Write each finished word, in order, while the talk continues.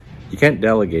You can't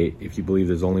delegate if you believe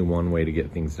there's only one way to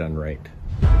get things done right.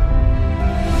 Hey,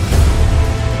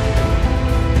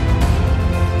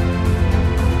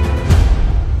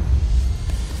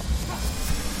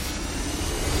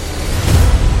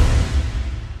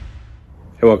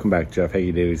 welcome back. Jeff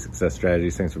Hagee, Daily Success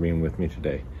Strategies. Thanks for being with me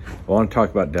today. I want to talk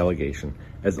about delegation.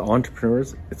 As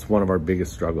entrepreneurs, it's one of our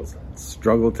biggest struggles.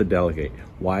 Struggle to delegate.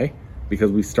 Why? Because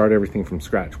we start everything from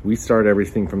scratch. We start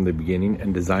everything from the beginning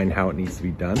and design how it needs to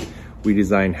be done. We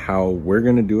design how we're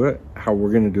going to do it, how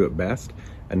we're going to do it best,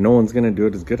 and no one's going to do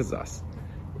it as good as us.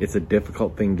 It's a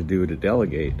difficult thing to do, to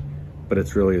delegate, but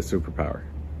it's really a superpower.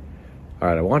 All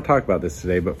right, I want to talk about this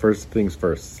today, but first things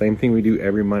first. Same thing we do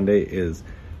every Monday is,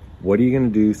 what are you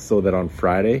going to do so that on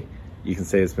Friday you can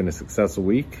say it's been a successful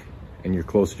week and you're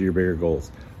closer to your bigger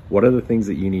goals? What are the things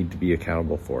that you need to be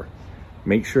accountable for?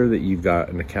 Make sure that you've got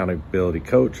an accountability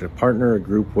coach, a partner, a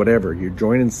group, whatever. You're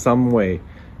joining some way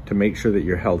to make sure that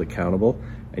you're held accountable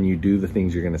and you do the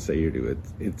things you're going to say you do.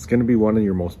 It's going to be one of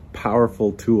your most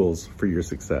powerful tools for your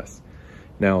success.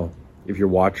 Now, if you're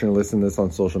watching or listening to this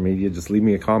on social media, just leave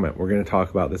me a comment. We're going to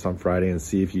talk about this on Friday and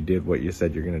see if you did what you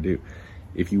said you're going to do.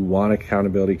 If you want an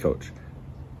accountability coach,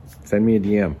 send me a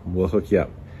DM. We'll hook you up.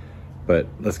 But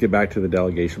let's get back to the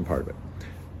delegation part of it.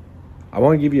 I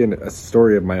want to give you a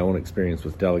story of my own experience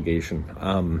with delegation.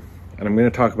 And I'm going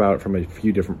to talk about it from a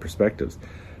few different perspectives.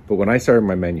 But when I started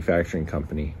my manufacturing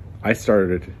company, I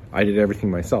did everything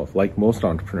myself. Like most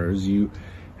entrepreneurs, you're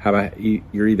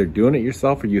either doing it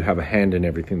yourself or you have a hand in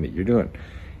everything that you're doing.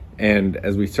 And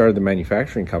as we started the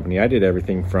manufacturing company, I did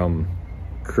everything from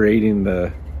creating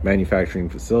the manufacturing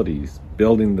facilities,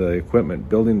 building the equipment,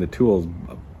 building the tools,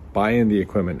 buying the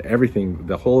equipment, everything.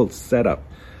 The whole setup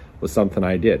was something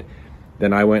I did.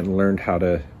 Then I went and learned how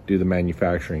to do the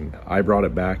manufacturing. I brought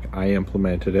it back, I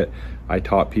implemented it, I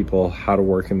taught people how to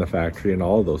work in the factory and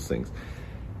all of those things.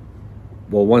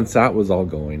 Well, once that was all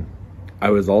going,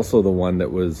 I was also the one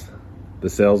that was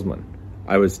the salesman.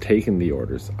 I was taking the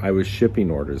orders, I was shipping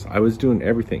orders, I was doing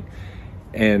everything.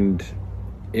 And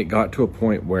it got to a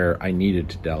point where I needed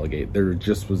to delegate. There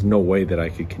just was no way that I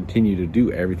could continue to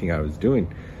do everything I was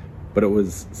doing. But it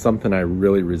was something I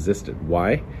really resisted.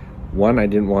 Why? One, I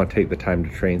didn't want to take the time to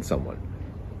train someone.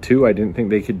 Two, I didn't think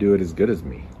they could do it as good as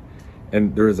me.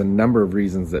 And there was a number of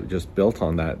reasons that just built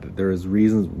on that. There was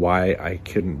reasons why I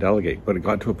couldn't delegate, but it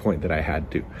got to a point that I had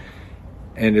to.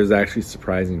 And it was actually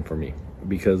surprising for me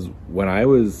because when I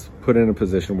was put in a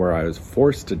position where I was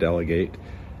forced to delegate,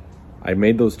 I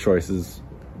made those choices,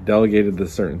 delegated the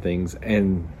certain things,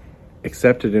 and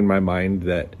accepted in my mind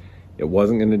that it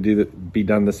wasn't going to be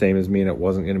done the same as me and it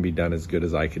wasn't going to be done as good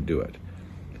as I could do it.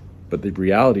 But the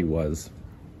reality was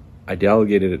I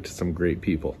delegated it to some great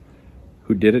people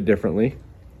who did it differently,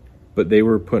 but they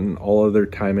were putting all of their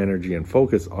time, energy, and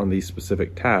focus on these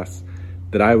specific tasks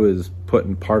that I was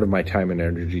putting part of my time and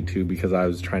energy to because I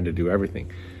was trying to do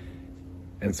everything.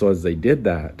 And so as they did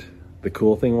that, the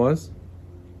cool thing was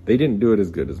they didn't do it as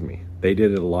good as me. They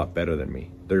did it a lot better than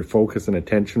me. Their focus and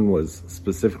attention was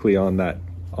specifically on that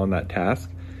task,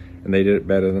 and they did it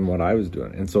better than what I was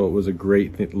doing. And so it was a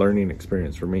great learning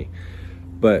experience for me.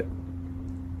 But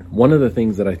one of the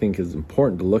things that I think is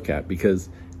important to look at, because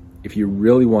if you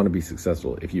really want to be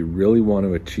successful, if you really want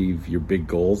to achieve your big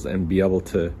goals and be able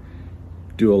to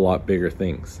do a lot bigger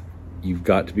things, you've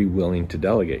got to be willing to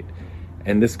delegate.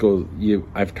 And this goes,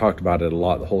 I've talked about it a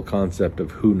lot, the whole concept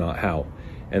of who, not how.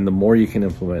 And the more you can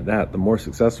implement that, the more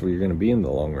successful you're going to be in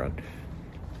the long run.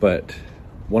 But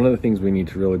one of the things we need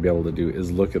to really be able to do is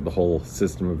look at the whole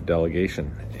system of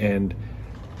delegation. And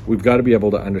we've got to be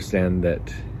able to understand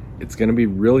that it's going to be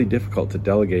really difficult to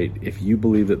delegate if you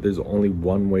believe that there's only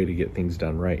one way to get things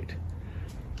done right.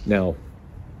 Now,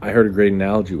 I heard a great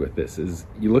analogy with this is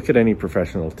you look at any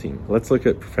professional team. Let's look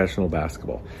at professional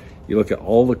basketball. You look at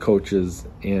all the coaches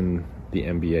in the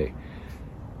NBA.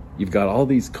 You've got all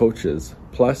these coaches,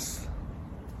 plus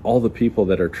all the people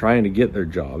that are trying to get their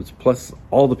jobs, plus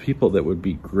all the people that would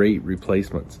be great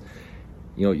replacements.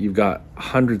 You know, you've got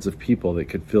hundreds of people that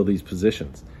could fill these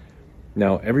positions.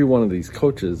 Now, every one of these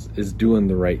coaches is doing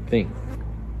the right thing,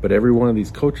 but every one of these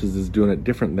coaches is doing it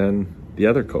different than the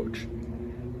other coach.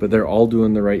 But they're all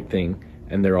doing the right thing,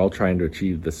 and they're all trying to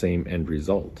achieve the same end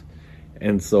result.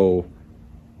 And so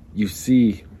you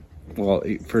see, well,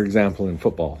 for example, in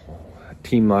football, a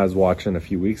team I was watching a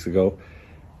few weeks ago,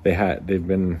 they've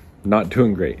been not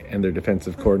doing great, and their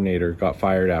defensive coordinator got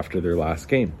fired after their last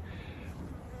game.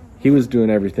 He was doing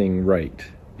everything right.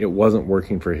 It wasn't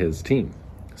working for his team.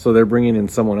 So they're bringing in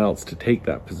someone else to take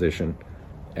that position,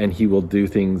 and he will do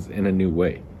things in a new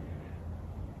way.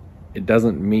 It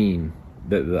doesn't mean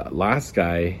that the last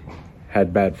guy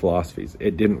had bad philosophies.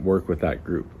 It didn't work with that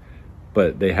group,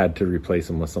 but they had to replace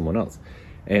them with someone else.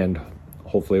 And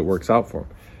hopefully it works out for them.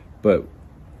 But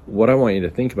what I want you to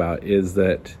think about is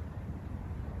that,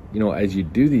 as you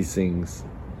do these things,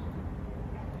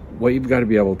 what you've got to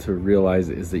be able to realize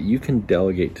is that you can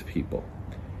delegate to people,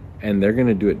 and they're going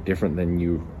to do it different than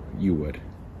you would.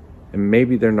 And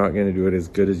maybe they're not going to do it as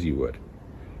good as you would.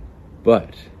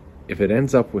 But if it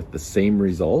ends up with the same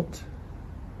result,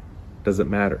 does it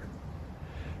matter?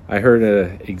 I heard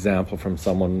an example from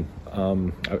someone,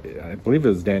 I believe it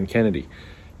was Dan Kennedy,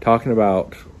 talking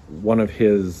about one of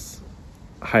his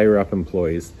higher up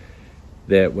employees,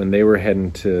 that when they were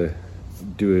heading to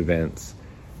do events,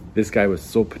 this guy was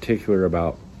so particular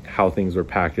about how things were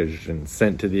packaged and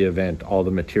sent to the event, all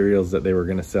the materials that they were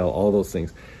going to sell, all those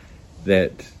things,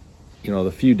 that,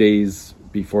 the few days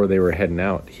before they were heading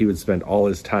out, he would spend all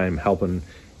his time helping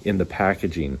in the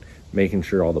packaging, making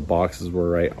sure all the boxes were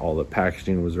right, all the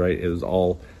packaging was right, it was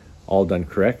all done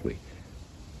correctly.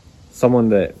 Someone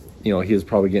that, he was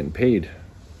probably getting paid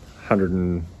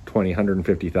 $120,000,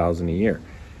 $150,000 a year,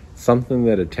 something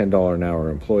that a $10 an hour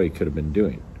employee could have been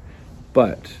doing.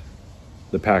 But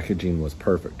the packaging was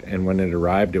perfect, and when it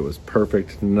arrived, it was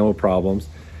perfect, no problems.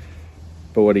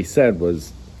 But what he said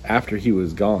was, after he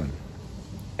was gone,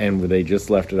 and they just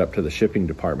left it up to the shipping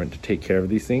department to take care of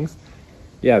these things,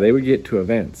 yeah, they would get to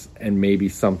events, and maybe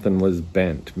something was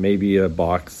bent, maybe a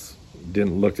box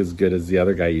didn't look as good as the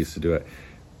other guy used to do it.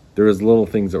 There was little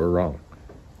things that were wrong,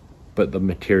 but the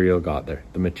material got there.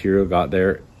 The material got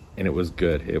there, and it was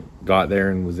good. It got there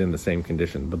and was in the same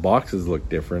condition. The boxes looked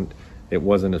different. It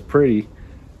wasn't as pretty,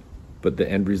 but the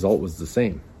end result was the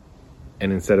same.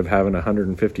 And instead of having a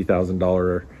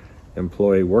 $150,000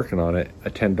 employee working on it, a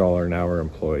 $10 an hour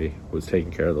employee was taking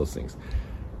care of those things.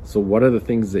 So what are the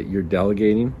things that you're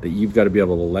delegating that you've got to be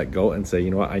able to let go and say,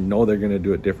 I know they're going to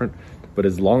do it different, but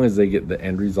as long as they get the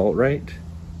end result right,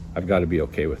 I've got to be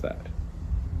okay with that.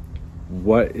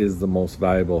 What is the most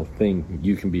valuable thing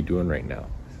you can be doing right now?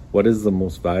 What is the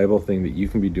most valuable thing that you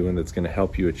can be doing that's going to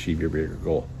help you achieve your bigger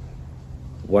goal?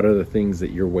 What are the things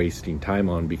that you're wasting time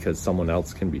on because someone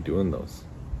else can be doing those?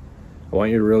 I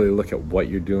want you to really look at what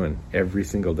you're doing every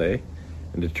single day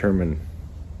and determine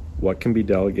what can be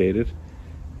delegated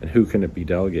and who can it be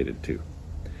delegated to.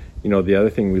 The other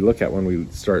thing we look at when we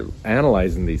start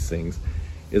analyzing these things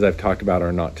is I've talked about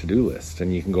our not to-do list,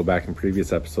 and you can go back in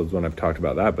previous episodes when I've talked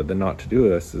about that, but the not to-do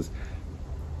list is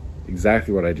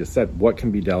exactly what I just said. What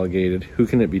can be delegated? Who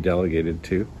can it be delegated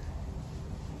to?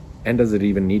 And does it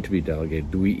even need to be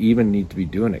delegated? Do we even need to be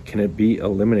doing it? Can it be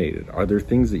eliminated? Are there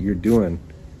things that you're doing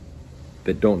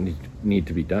that don't need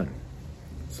to be done?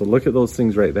 So look at those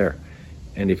things right there.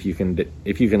 And if you can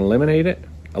eliminate it,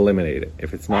 eliminate it.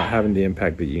 If it's not having the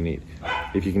impact that you need.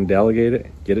 If you can delegate it,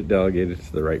 get it delegated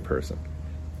to the right person.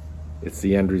 It's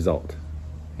the end result.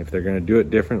 If they're going to do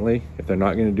it differently, if they're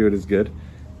not going to do it as good,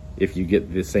 if you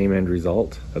get the same end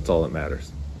result, that's all that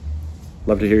matters.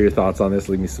 Love to hear your thoughts on this.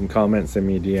 Leave me some comments, send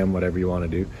me a DM, whatever you want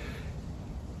to do.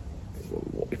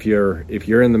 If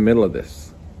you're in the middle of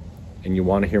this and you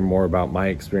want to hear more about my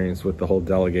experience with the whole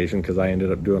delegation, because I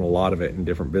ended up doing a lot of it in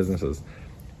different businesses,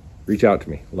 reach out to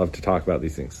me. Love to talk about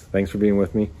these things. Thanks for being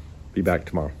with me. Be back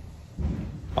tomorrow.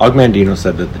 Og Mandino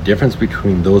said that the difference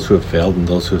between those who have failed and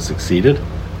those who have succeeded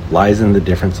lies in the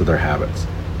difference of their habits.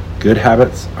 Good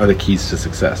habits are the keys to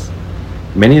success.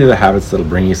 Many of the habits that will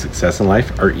bring you success in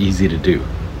life are easy to do,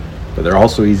 but they're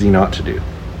also easy not to do.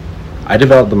 I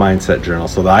developed the Mindset Journal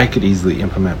so that I could easily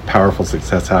implement powerful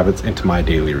success habits into my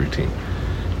daily routine.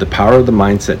 The power of the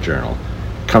Mindset Journal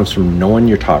comes from knowing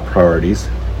your top priorities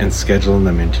and scheduling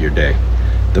them into your day.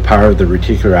 The power of the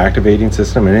reticular activating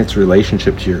system and its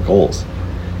relationship to your goals,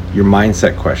 your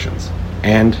mindset questions,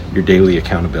 and your daily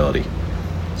accountability.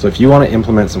 So if you want to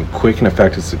implement some quick and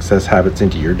effective success habits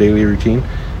into your daily routine,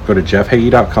 go to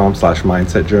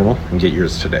jeffhagee.com/mindset journal and get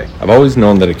yours today. I've always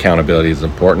known that accountability is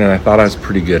important, and I thought I was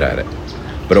pretty good at it.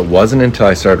 But it wasn't until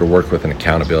I started to work with an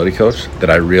accountability coach that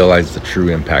I realized the true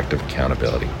impact of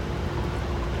accountability.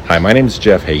 Hi, my name is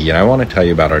Jeff Hagee, and I want to tell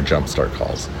you about our Jumpstart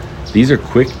calls. These are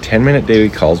quick 10-minute daily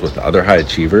calls with other high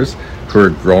achievers who are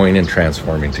growing and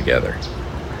transforming together.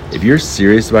 If you're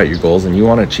serious about your goals and you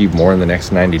want to achieve more in the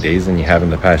next 90 days than you have in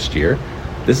the past year,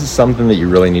 this is something that you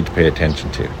really need to pay attention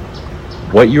to.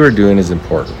 What you are doing is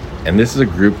important, and this is a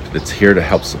group that's here to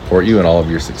help support you in all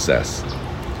of your success.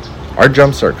 Our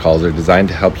Jumpstart calls are designed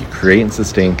to help you create and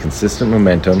sustain consistent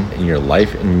momentum in your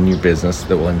life and in your business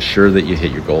that will ensure that you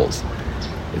hit your goals.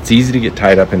 It's easy to get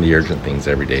tied up in the urgent things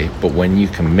every day, but when you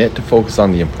commit to focus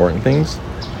on the important things,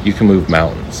 you can move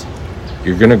mountains.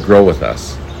 You're going to grow with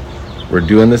us. We're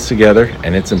doing this together,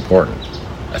 and it's important.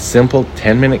 A simple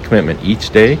 10-minute commitment each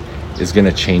day is going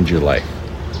to change your life.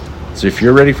 So if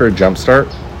you're ready for a jumpstart,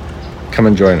 come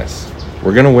and join us.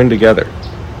 We're going to win together.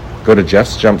 Go to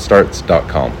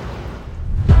jeffsjumpstarts.com.